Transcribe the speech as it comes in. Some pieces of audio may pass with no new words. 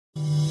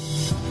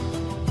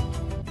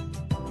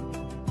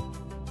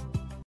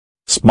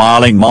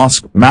smiling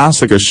mosque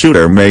massacre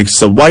shooter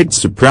makes a white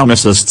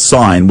supremacist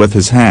sign with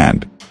his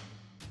hand.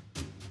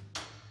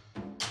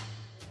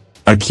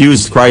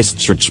 Accused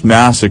Christchurch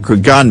massacre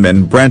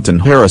gunman Brenton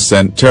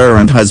Harrison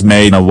Tarrant has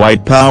made a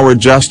white power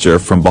gesture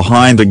from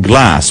behind a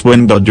glass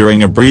window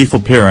during a brief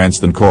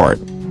appearance in court.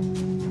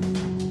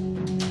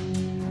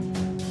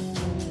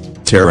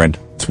 Tarrant,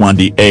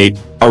 28,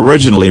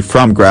 originally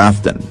from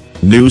Grafton,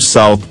 New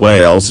South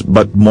Wales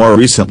but more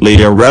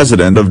recently a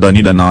resident of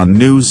Dunedin on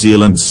New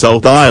Zealand's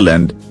South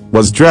Island,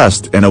 was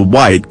dressed in a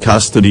white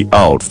custody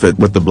outfit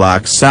with the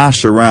black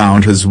sash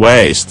around his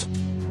waist.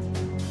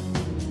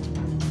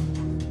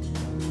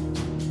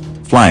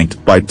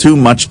 Flanked by two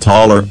much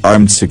taller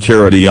armed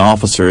security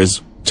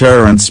officers,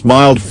 Tarrant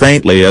smiled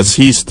faintly as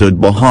he stood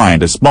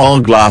behind a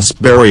small glass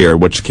barrier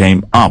which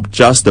came up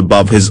just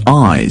above his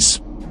eyes.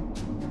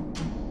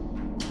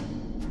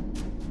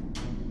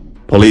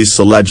 Police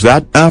allege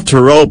that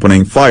after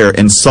opening fire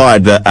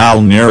inside the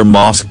Al-Nur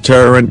Mosque,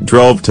 Tarrant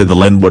drove to the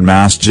Linwood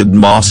Masjid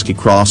Mosque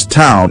across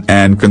town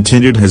and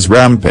continued his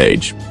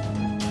rampage.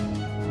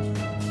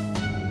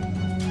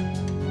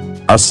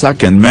 A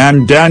second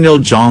man, Daniel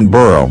John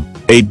Burrow,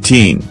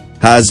 18,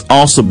 has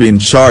also been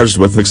charged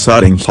with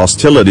exciting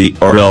hostility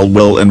or ill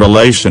will in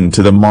relation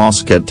to the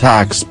mosque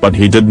attacks, but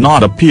he did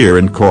not appear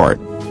in court.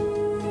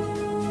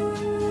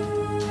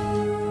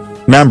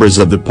 Members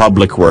of the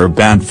public were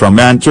banned from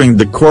entering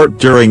the court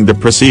during the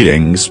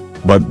proceedings,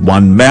 but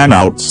one man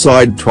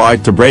outside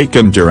tried to break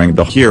in during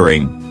the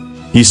hearing.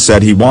 He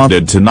said he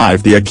wanted to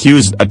knife the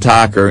accused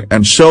attacker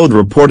and showed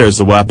reporters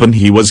a weapon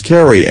he was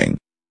carrying.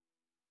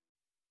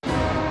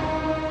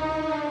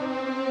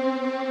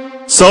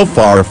 So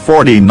far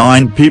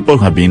 49 people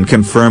have been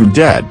confirmed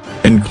dead,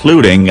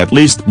 including at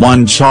least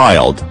one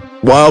child,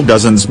 while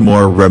dozens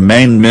more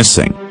remain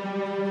missing.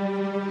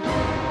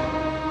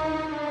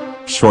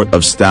 Short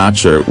of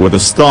stature with a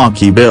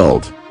stocky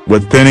build,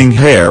 with thinning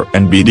hair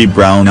and beady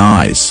brown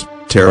eyes,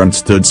 Tarrant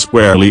stood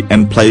squarely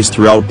in place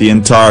throughout the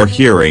entire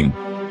hearing.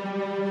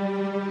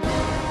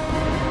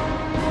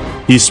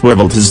 He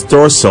swiveled his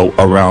torso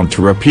around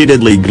to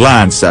repeatedly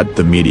glance at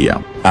the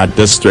media, at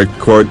District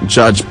Court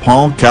Judge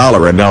Paul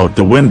Caller and out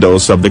the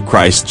windows of the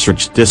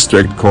Christchurch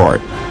District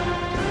Court.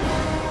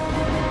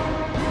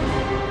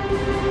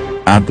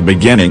 At the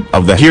beginning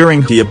of the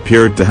hearing he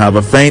appeared to have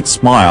a faint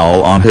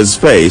smile on his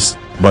face,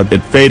 but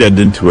it faded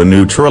into a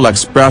neutral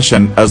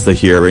expression as the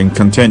hearing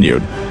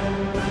continued.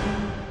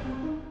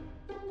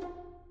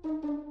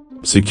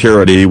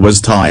 Security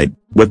was tight,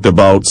 with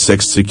about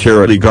 6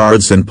 security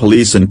guards and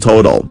police in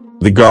total,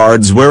 the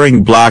guards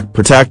wearing black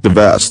protective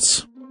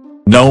vests.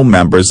 No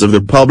members of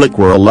the public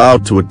were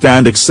allowed to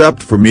attend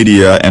except for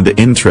media and the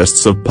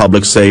interests of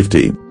public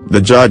safety, the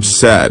judge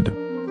said.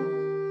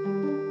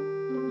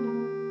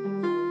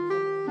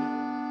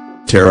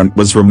 Tarrant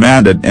was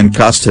remanded in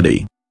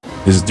custody.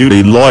 His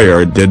duty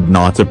lawyer did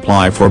not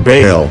apply for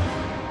bail.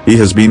 He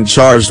has been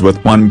charged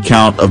with 1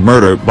 count of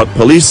murder, but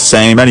police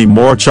say many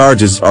more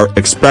charges are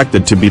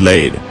expected to be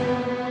laid.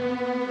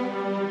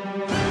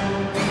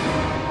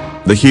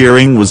 The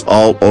hearing was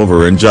all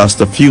over in just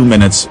a few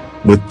minutes,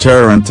 with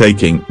Tarrant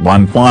taking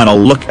one final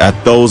look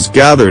at those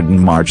gathered and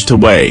marched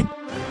away.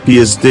 He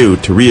is due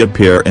to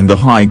reappear in the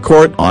High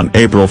Court on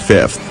April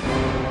 5.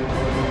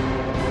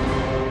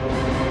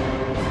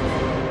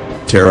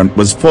 Tarrant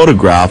was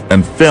photographed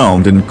and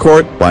filmed in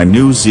court by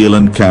New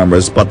Zealand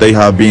cameras, but they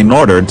have been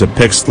ordered to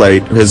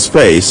pixelate his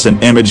face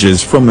in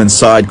images from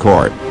inside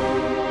court.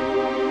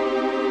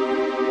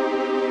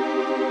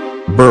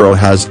 Burrow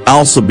has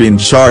also been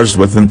charged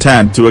with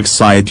intent to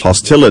excite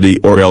hostility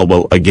or ill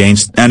will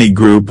against any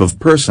group of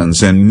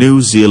persons in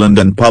New Zealand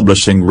and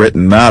publishing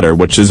written matter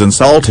which is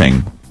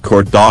insulting,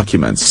 court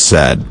documents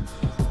said.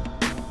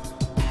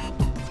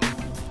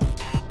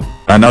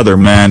 Another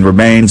man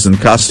remains in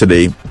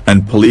custody,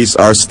 and police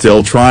are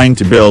still trying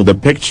to build a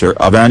picture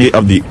of any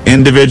of the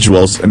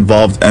individuals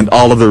involved and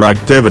all of their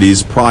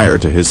activities prior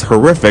to his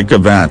horrific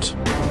event.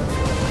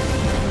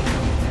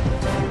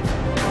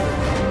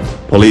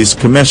 Police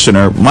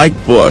Commissioner Mike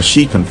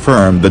Bushy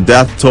confirmed the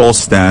death toll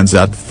stands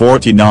at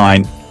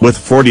 49, with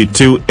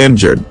 42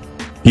 injured.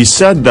 He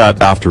said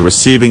that after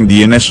receiving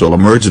the initial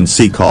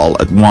emergency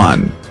call at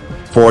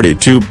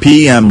 1:42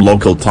 p.m.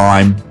 local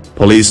time,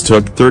 police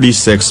took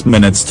 36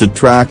 minutes to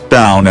track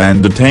down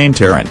and detain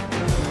Tarrant.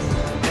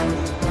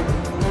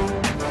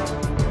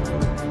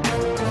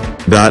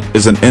 That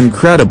is an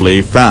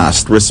incredibly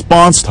fast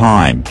response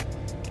time.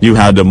 You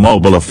had a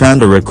mobile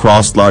offender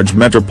across large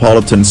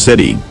metropolitan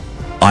city.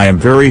 I am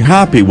very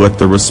happy with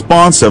the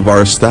response of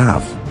our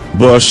staff,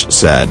 Bush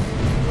said.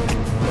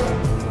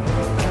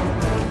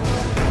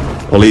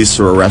 Police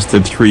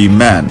arrested 3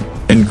 men,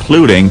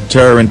 including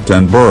Tarrant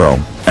and Burrow,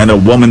 and a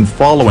woman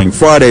following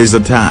Friday's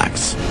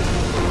attacks.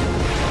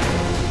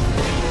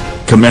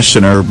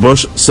 Commissioner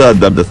Bush said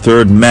that the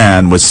 3rd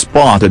man was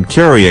spotted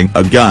carrying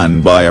a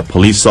gun by a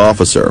police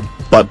officer,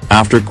 but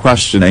after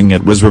questioning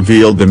it was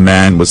revealed the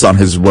man was on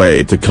his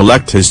way to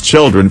collect his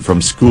children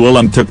from school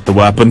and took the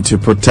weapon to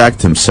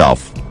protect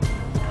himself.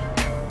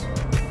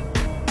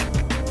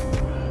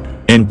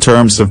 In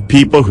terms of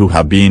people who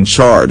have been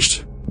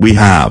charged, we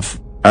have,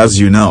 as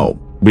you know,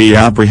 we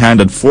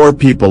apprehended 4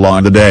 people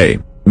on the day,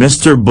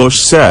 Mr.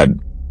 Bush said.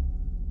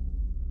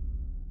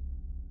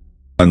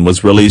 And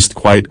was released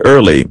quite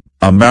early,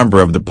 a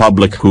member of the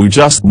public who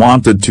just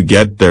wanted to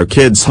get their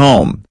kids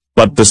home,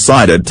 but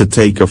decided to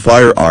take a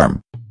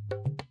firearm.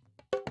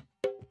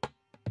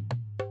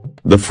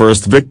 The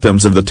first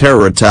victims of the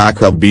terror attack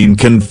have been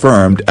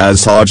confirmed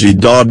as Haji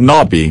Daud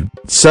Nabi,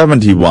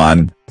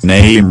 71,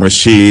 Naeem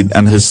Rashid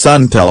and his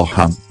son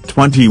Talha,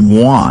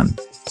 21.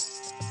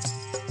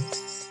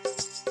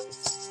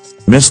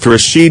 Mr.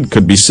 Rashid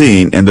could be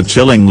seen in the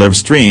chilling live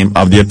stream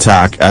of the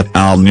attack at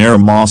Al Nur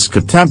Mosque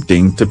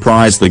attempting to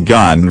prise the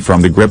gun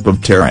from the grip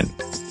of Tarrant.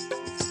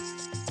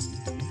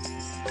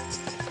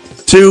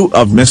 2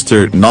 of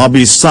Mr.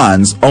 Nabi's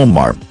sons,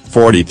 Omar,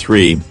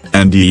 43,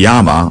 and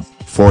Iyama,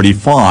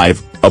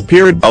 45,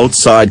 appeared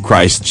outside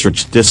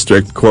Christchurch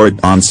District Court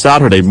on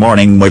Saturday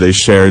morning where they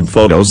shared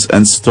photos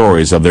and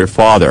stories of their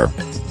father.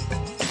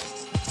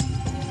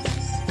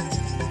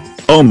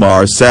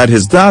 Omar said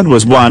his dad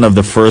was one of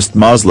the first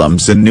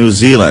Muslims in New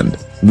Zealand,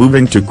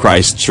 moving to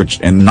Christchurch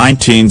in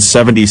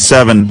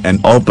 1977 and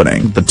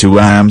opening the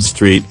 2am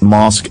Street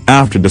Mosque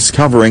after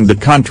discovering the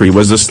country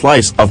was a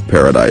slice of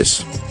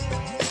paradise.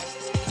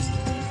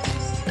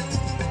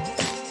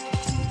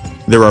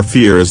 There are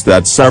fears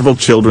that several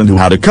children who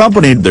had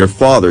accompanied their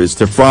fathers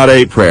to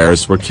Friday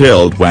prayers were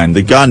killed when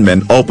the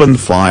gunman opened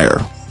fire.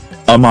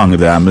 Among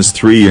them is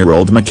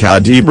 3-year-old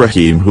Makad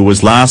Ibrahim, who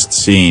was last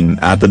seen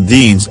at the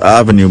Deans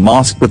Avenue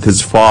Mosque with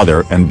his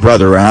father and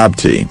brother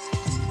Abdi.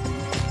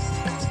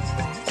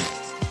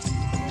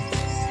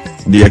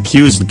 The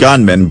accused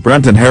gunman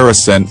Brenton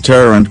Harrison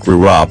Tarrant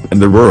grew up in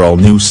the rural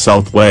New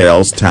South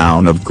Wales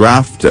town of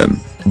Grafton,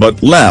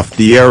 but left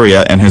the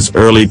area in his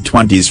early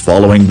 20s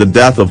following the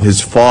death of his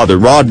father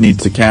Rodney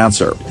to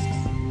cancer.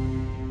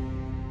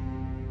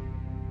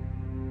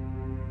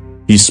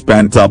 He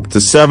spent up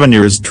to 7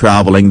 years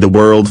traveling the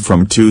world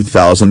from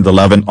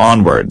 2011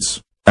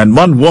 onwards, and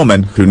one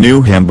woman who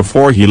knew him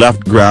before he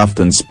left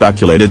Grafton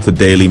speculated to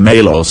Daily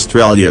Mail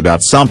Australia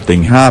that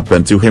something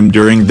happened to him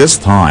during this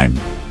time.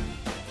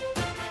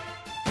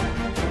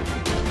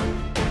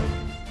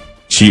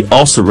 She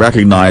also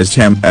recognized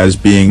him as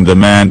being the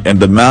man in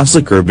the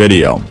massacre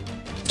video.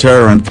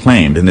 Tarrant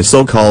claimed in a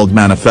so-called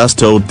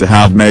manifesto to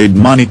have made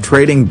money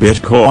trading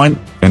Bitcoin,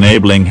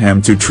 enabling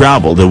him to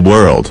travel the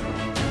world.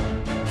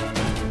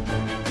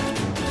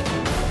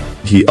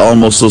 He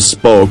also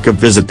spoke of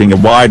visiting a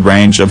wide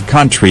range of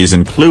countries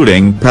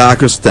including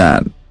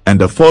Pakistan,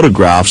 and a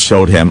photograph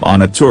showed him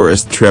on a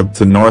tourist trip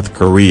to North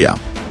Korea.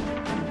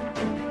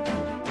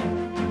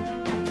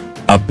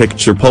 A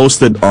picture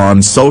posted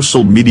on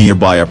social media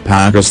by a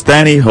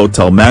Pakistani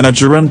hotel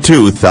manager in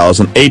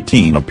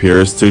 2018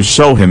 appears to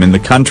show him in the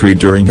country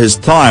during his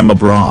time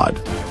abroad.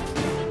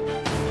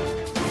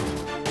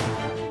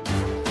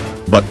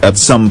 But at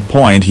some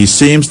point he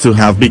seems to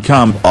have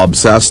become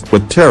obsessed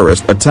with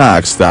terrorist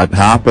attacks that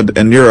happened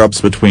in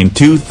Europe between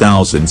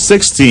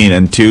 2016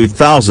 and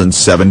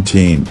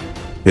 2017.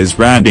 His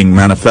ranting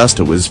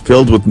manifesto is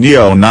filled with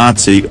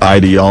neo-Nazi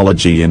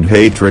ideology and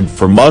hatred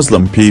for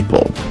Muslim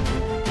people.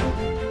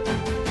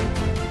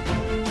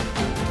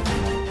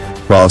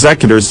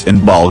 Prosecutors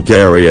in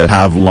Bulgaria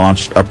have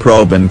launched a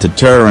probe into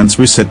Tarrant's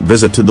recent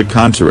visit to the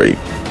country.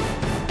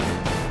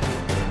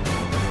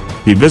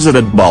 He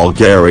visited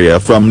Bulgaria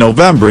from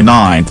November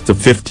 9 to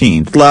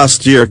 15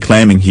 last year,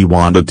 claiming he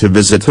wanted to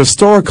visit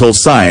historical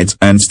sites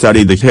and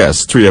study the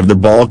history of the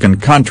Balkan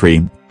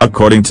country,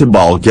 according to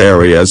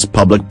Bulgaria's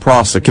public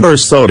prosecutor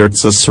Sodar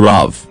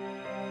Tsarov.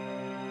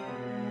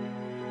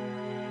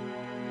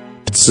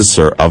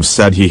 Tsarov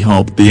said he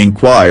hoped the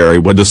inquiry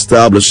would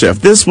establish if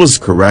this was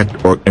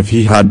correct or if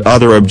he had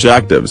other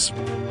objectives.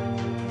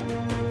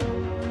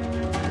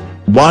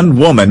 One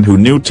woman who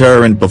knew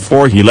Tarrant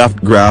before he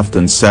left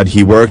Grafton said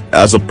he worked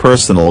as a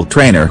personal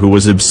trainer who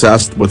was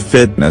obsessed with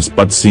fitness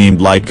but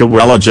seemed like a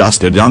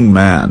well-adjusted young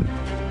man.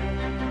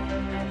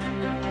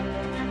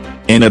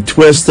 In a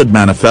twisted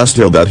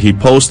manifesto that he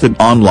posted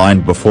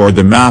online before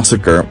the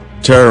massacre,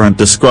 Tarrant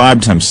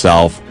described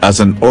himself as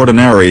an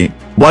ordinary,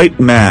 white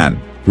man,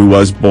 who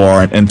was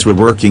born into a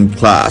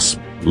working-class,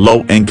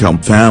 low-income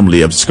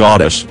family of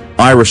Scottish,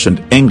 Irish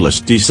and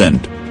English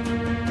descent.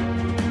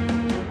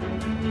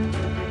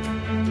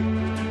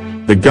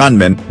 The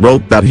gunman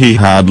wrote that he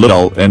had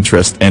little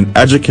interest in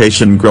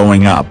education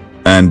growing up,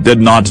 and did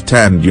not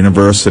attend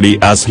university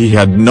as he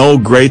had no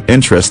great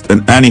interest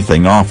in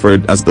anything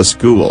offered as the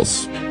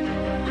schools.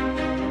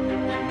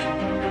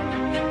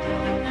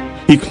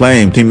 He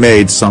claimed he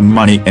made some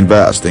money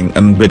investing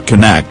in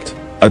BitConnect,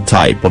 a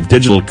type of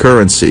digital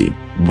currency,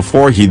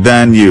 before he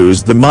then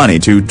used the money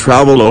to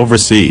travel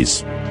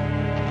overseas.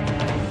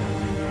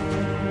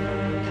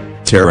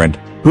 Tarrant,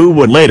 who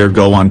would later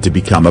go on to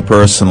become a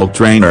personal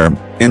trainer,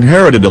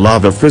 inherited a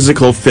love of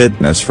physical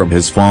fitness from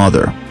his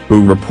father,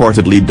 who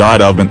reportedly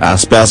died of an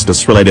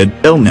asbestos-related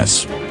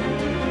illness.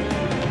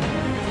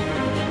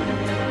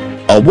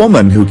 A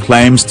woman who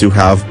claims to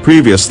have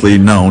previously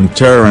known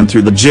Tarrant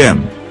through the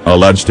gym,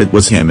 alleged it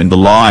was him in the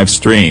live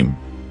stream.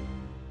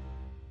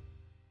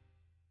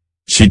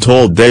 She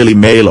told Daily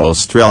Mail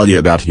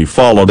Australia that he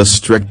followed a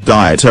strict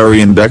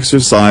dietary and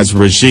exercise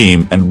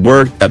regime and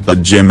worked at the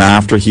gym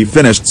after he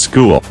finished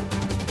school.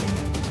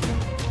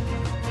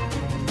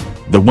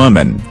 The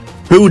woman,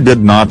 who did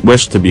not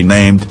wish to be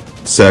named,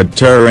 said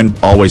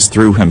Tarrant always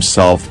threw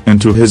himself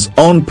into his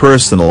own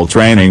personal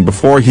training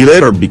before he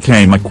later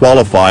became a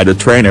qualified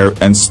trainer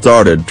and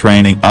started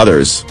training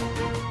others.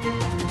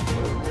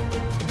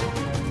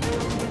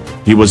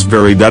 He was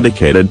very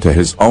dedicated to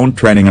his own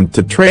training and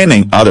to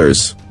training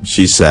others,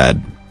 she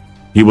said.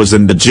 He was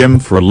in the gym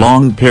for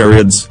long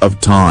periods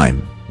of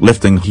time,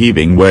 lifting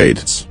heaving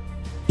weights.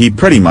 He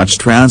pretty much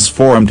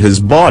transformed his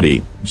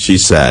body, she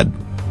said.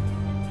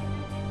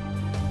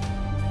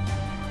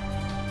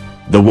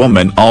 The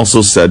woman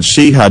also said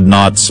she had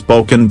not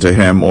spoken to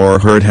him or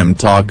heard him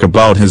talk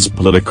about his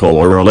political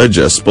or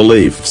religious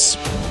beliefs.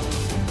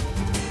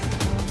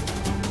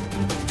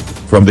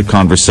 From the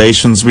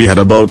conversations we had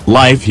about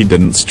life, he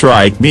didn't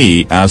strike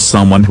me as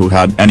someone who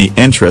had any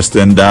interest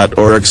in that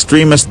or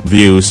extremist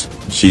views,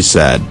 she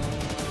said.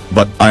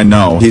 But I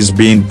know he's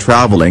been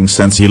traveling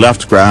since he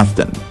left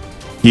Grafton.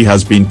 He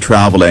has been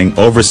traveling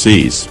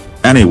overseas,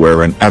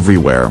 anywhere and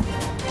everywhere.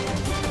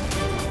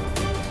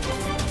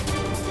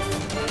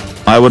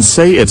 I would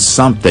say it's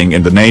something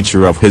in the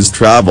nature of his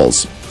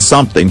travels,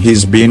 something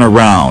he's been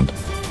around.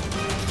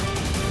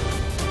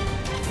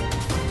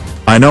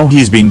 I know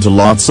he's been to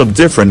lots of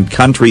different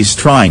countries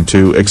trying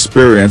to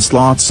experience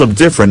lots of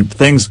different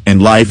things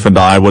in life, and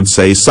I would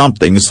say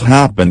something's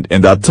happened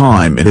in that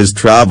time in his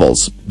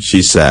travels,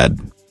 she said.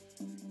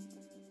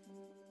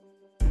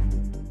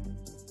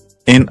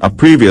 In a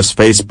previous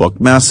Facebook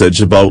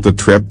message about the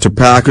trip to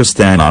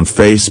Pakistan on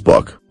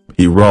Facebook,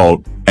 he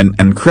wrote, "An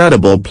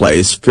incredible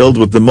place filled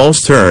with the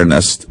most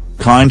earnest,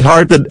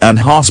 kind-hearted and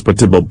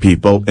hospitable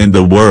people in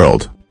the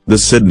world," the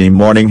Sydney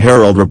Morning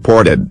Herald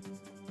reported.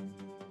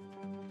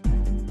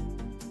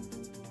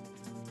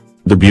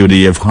 "The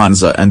beauty of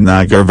Hunza and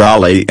Nagar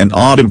Valley in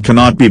autumn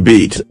cannot be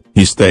beat,"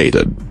 he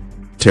stated.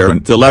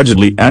 Tarrant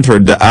allegedly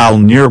entered the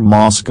Al-Nur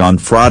Mosque on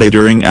Friday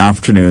during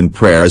afternoon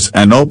prayers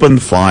and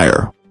opened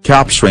fire,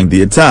 capturing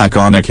the attack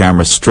on a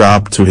camera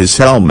strapped to his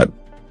helmet.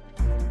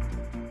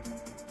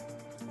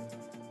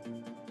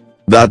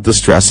 That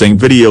distressing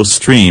video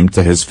streamed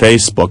to his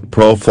Facebook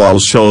profile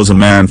shows a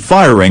man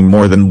firing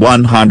more than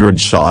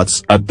 100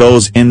 shots at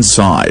those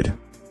inside.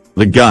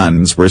 The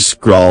guns were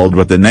scrawled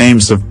with the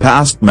names of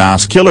past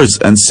mass killers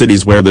and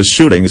cities where the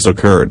shootings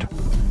occurred.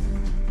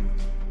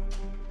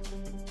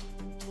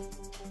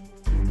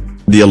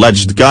 The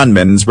alleged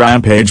gunman's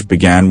rampage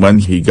began when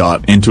he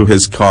got into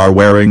his car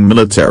wearing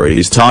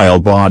military-style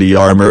body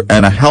armor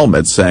and a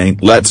helmet saying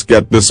 "Let's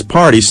get this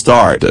party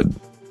started."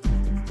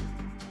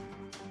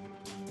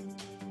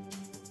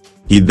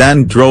 He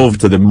then drove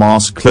to the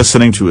mosque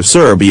listening to a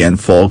Serbian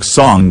folk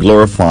song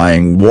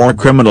glorifying war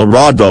criminal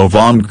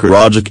Radovan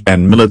Karadzic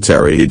and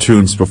military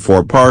tunes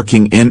before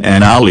parking in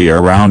an alley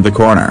around the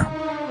corner.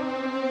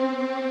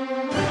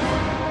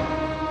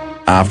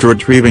 After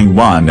retrieving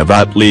one of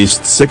at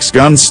least 6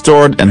 guns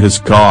stored in his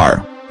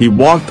car, he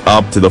walked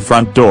up to the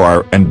front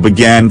door and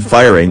began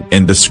firing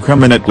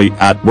indiscriminately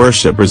at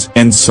worshippers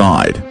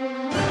inside.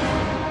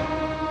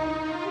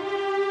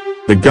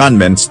 The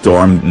gunman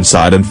stormed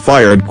inside and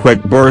fired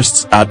quick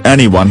bursts at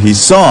anyone he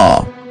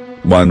saw.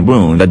 One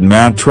wounded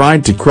man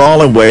tried to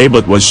crawl away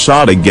but was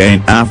shot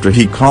again after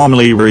he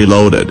calmly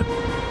reloaded.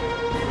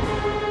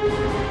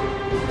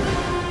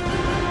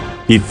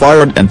 He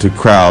fired into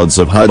crowds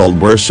of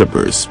huddled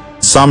worshippers,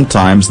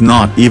 sometimes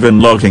not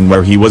even looking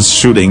where he was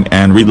shooting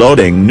and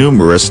reloading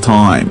numerous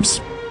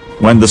times.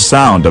 When the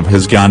sound of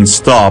his gun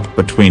stopped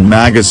between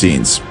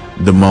magazines,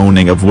 the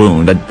moaning of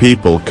wounded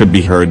people could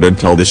be heard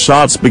until the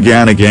shots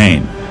began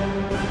again.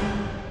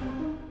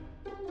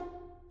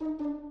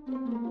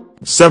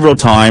 Several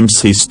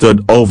times he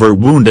stood over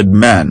wounded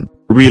men,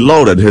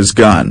 reloaded his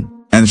gun,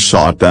 and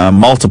shot them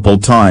multiple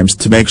times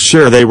to make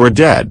sure they were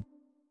dead.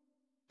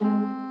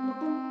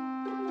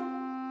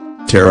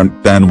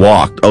 Tarrant then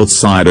walked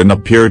outside and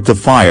appeared to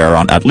fire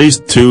on at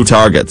least 2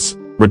 targets,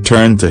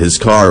 returned to his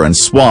car and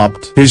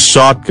swapped his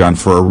shotgun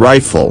for a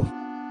rifle.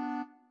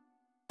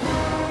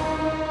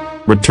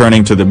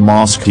 Returning to the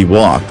mosque, he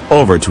walked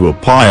over to a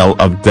pile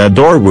of dead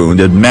or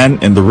wounded men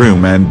in the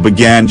room and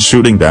began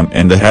shooting them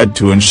in the head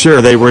to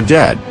ensure they were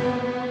dead.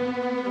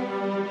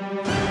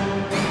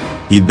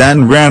 He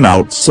then ran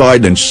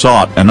outside and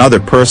shot another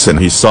person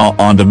he saw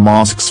on the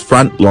mosque's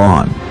front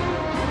lawn.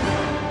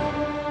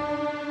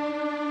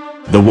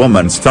 The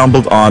woman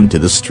stumbled onto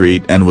the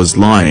street and was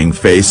lying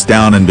face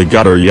down in the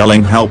gutter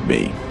yelling "Help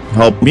me,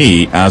 help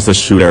me" as the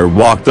shooter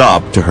walked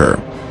up to her.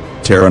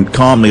 Tarrant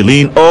calmly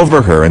leaned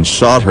over her and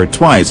shot her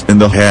twice in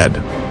the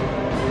head.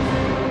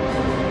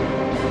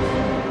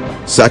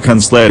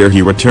 Seconds later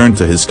he returned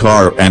to his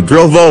car and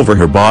drove over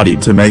her body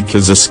to make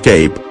his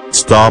escape,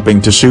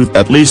 stopping to shoot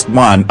at least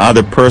one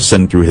other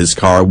person through his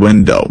car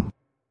window.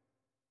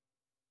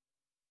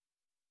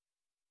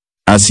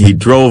 As he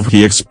drove,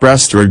 he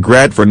expressed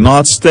regret for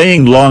not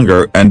staying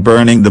longer and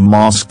burning the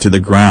mosque to the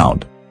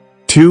ground.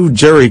 2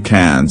 jerry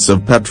cans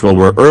of petrol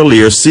were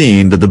earlier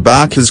seen at the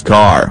back of his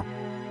car.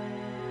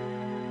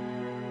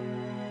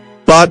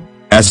 But,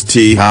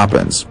 st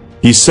happens,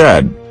 he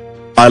said.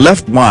 I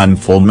left one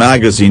full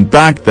magazine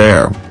back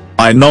there.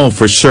 I know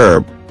for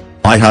sure.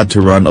 I had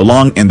to run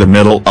along in the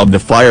middle of the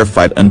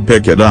firefight and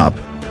pick it up.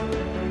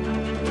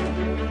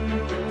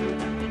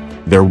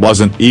 There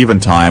wasn't even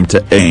time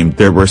to aim.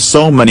 There were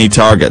so many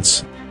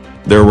targets.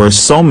 There were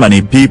so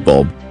many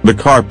people, the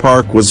car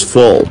park was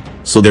full,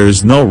 so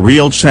there's no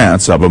real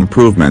chance of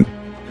improvement.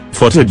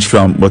 Footage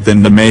from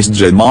within the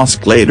Masjid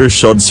mosque later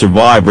showed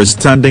survivors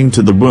tending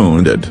to the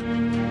wounded.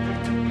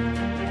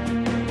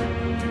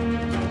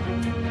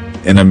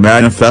 In a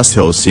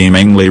manifesto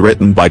seemingly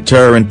written by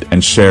Tarrant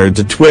and shared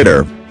to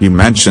Twitter, he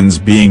mentions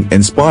being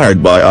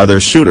inspired by other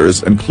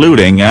shooters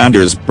including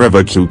Anders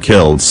Breivik, who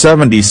killed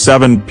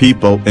 77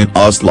 people in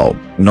Oslo,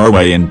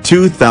 Norway in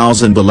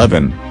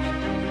 2011.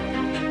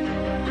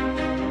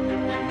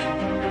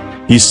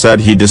 He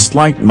said he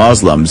disliked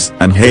Muslims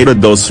and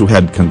hated those who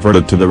had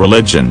converted to the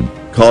religion,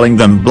 calling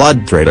them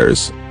blood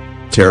traitors.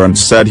 Tarrant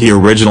said he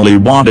originally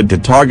wanted to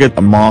target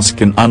a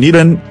mosque in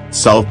Nuneaton,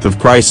 south of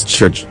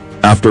Christchurch,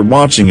 after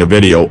watching a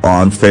video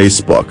on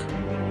Facebook.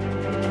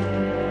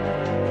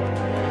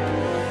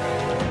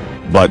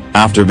 But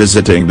after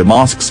visiting the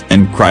mosques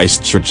in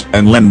Christchurch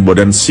and Linwood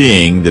and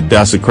seeing the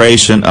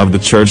desecration of the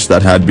church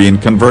that had been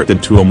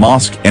converted to a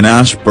mosque in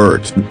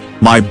Ashburton,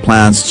 my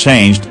plans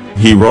changed,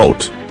 he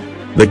wrote.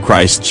 The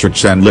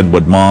Christchurch and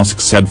Linwood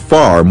mosques had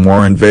far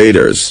more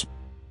invaders.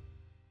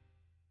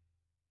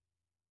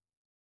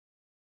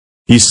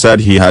 He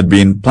said he had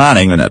been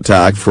planning an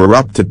attack for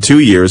up to 2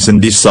 years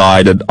and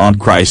decided on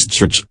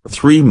Christchurch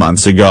 3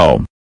 months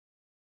ago.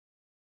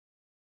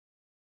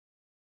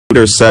 The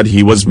shooter said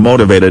he was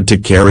motivated to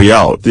carry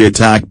out the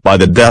attack by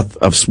the death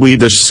of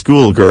Swedish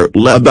schoolgirl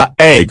Ebba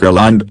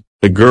Egerlund,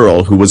 the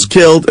girl who was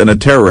killed in a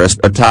terrorist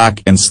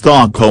attack in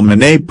Stockholm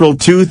in April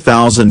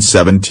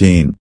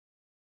 2017.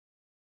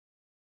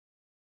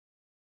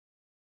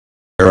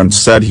 Tarrant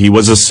said he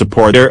was a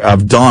supporter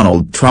of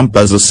Donald Trump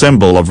as a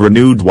symbol of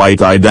renewed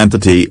white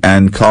identity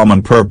and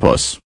common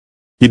purpose.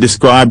 He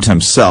described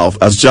himself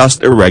as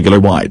just a regular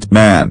white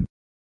man.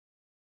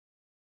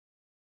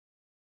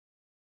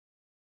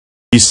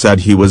 He said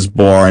he was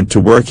born to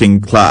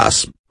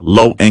working-class,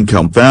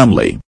 low-income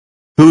family,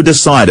 who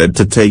decided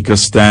to take a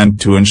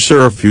stand to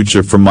ensure a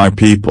future for my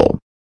people.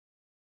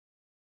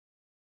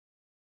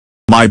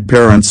 My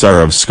parents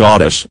are of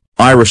Scottish,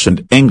 Irish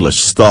and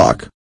English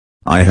stock.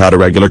 I had a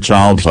regular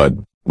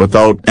childhood,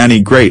 without any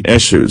great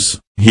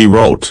issues, he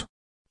wrote.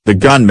 The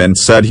gunman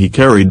said he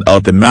carried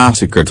out the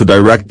massacre to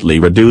directly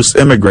reduce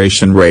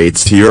immigration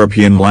rates to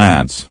European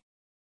lands.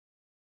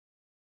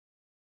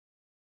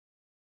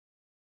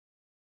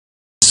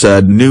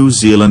 Said New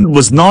Zealand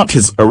was not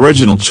his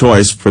original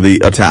choice for the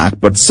attack,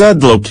 but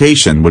said the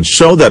location would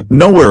show that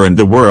nowhere in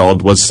the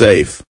world was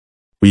safe.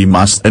 We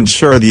must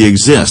ensure the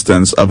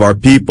existence of our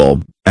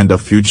people, and a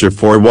future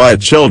for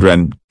white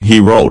children, he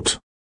wrote.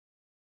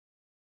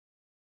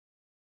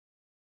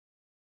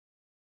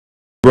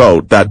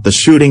 Wrote that the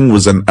shooting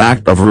was an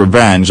act of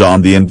revenge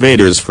on the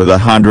invaders for the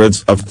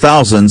hundreds of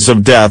thousands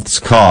of deaths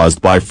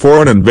caused by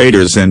foreign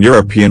invaders in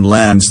European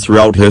lands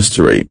throughout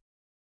history.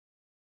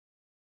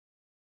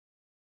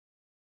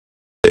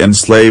 The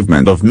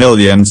enslavement of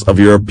millions of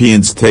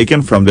Europeans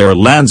taken from their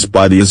lands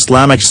by the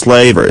Islamic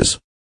slavers.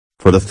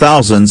 For the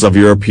thousands of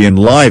European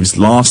lives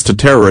lost to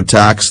terror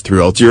attacks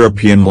throughout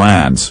European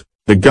lands,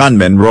 the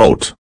gunman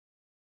wrote.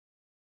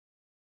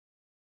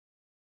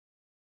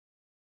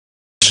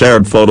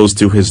 Shared photos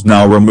to his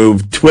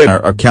now-removed Twitter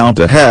account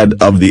ahead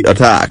of the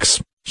attacks,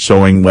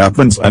 showing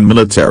weapons and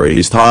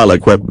military-style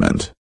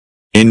equipment.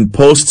 In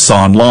posts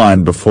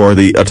online before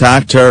the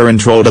attack,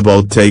 Tarrant wrote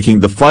about taking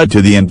the fight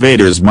to the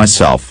invaders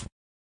myself.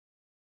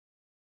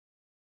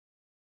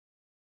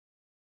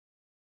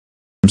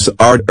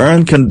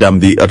 Ardern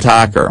condemned the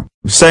attacker,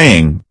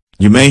 saying,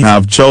 "You may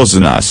have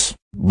chosen us,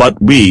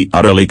 but we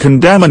utterly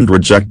condemn and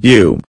reject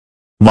you.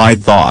 My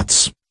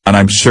thoughts, and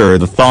I'm sure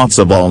the thoughts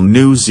of all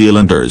New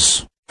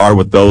Zealanders, are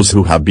with those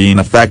who have been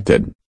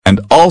affected,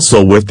 and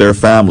also with their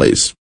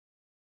families."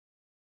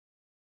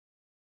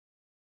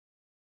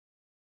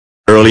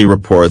 Early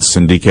reports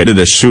indicated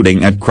a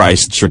shooting at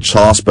Christchurch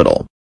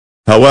Hospital.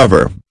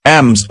 However,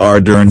 Ms.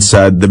 Ardern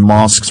said the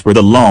mosques were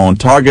the lone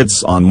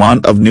targets on one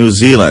of New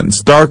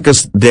Zealand's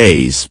darkest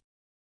days.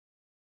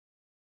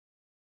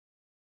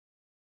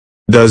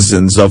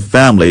 Dozens of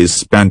families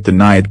spent the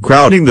night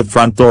crowding the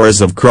front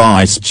doors of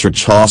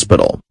Christchurch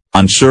Hospital,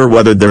 unsure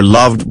whether their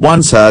loved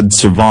ones had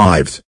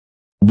survived.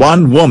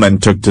 One woman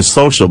took to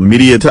social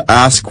media to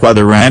ask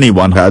whether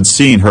anyone had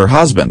seen her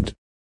husband.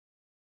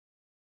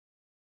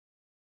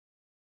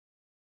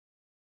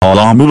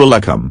 Assalamu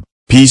alaikum,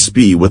 peace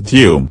be with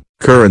you.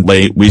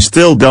 Currently we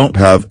still don't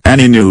have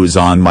any news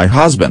on my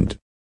husband.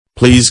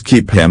 Please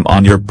keep him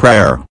on your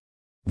prayer.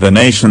 The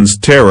nation's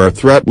terror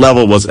threat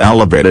level was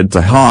elevated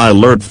to high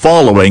alert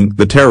following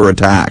the terror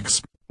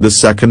attacks, the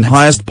second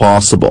highest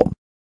possible.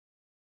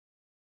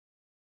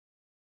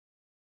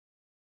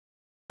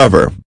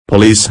 However,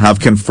 police have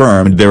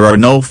confirmed there are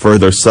no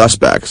further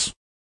suspects.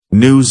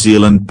 New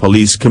Zealand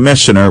Police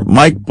Commissioner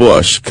Mike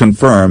Bush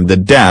confirmed the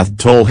death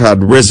toll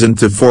had risen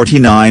to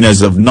 49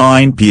 as of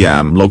 9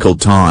 p.m. local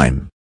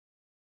time.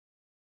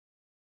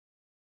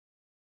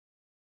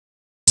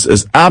 This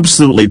is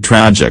absolutely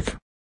tragic.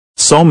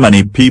 So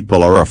many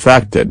people are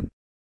affected.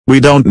 We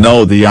don't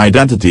know the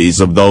identities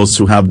of those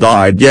who have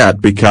died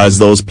yet because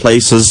those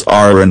places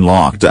are in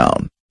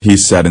lockdown, he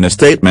said in a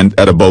statement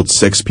at about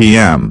 6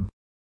 p.m.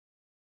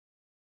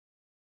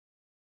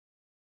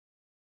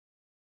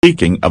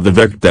 Speaking of the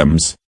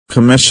victims,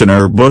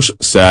 Commissioner Bush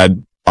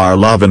said, "Our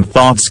love and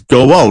thoughts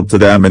go out to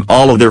them and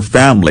all of their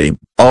family,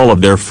 all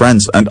of their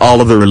friends and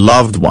all of their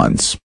loved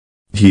ones."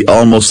 He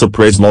also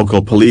praised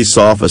local police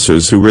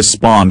officers who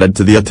responded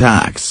to the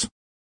attacks.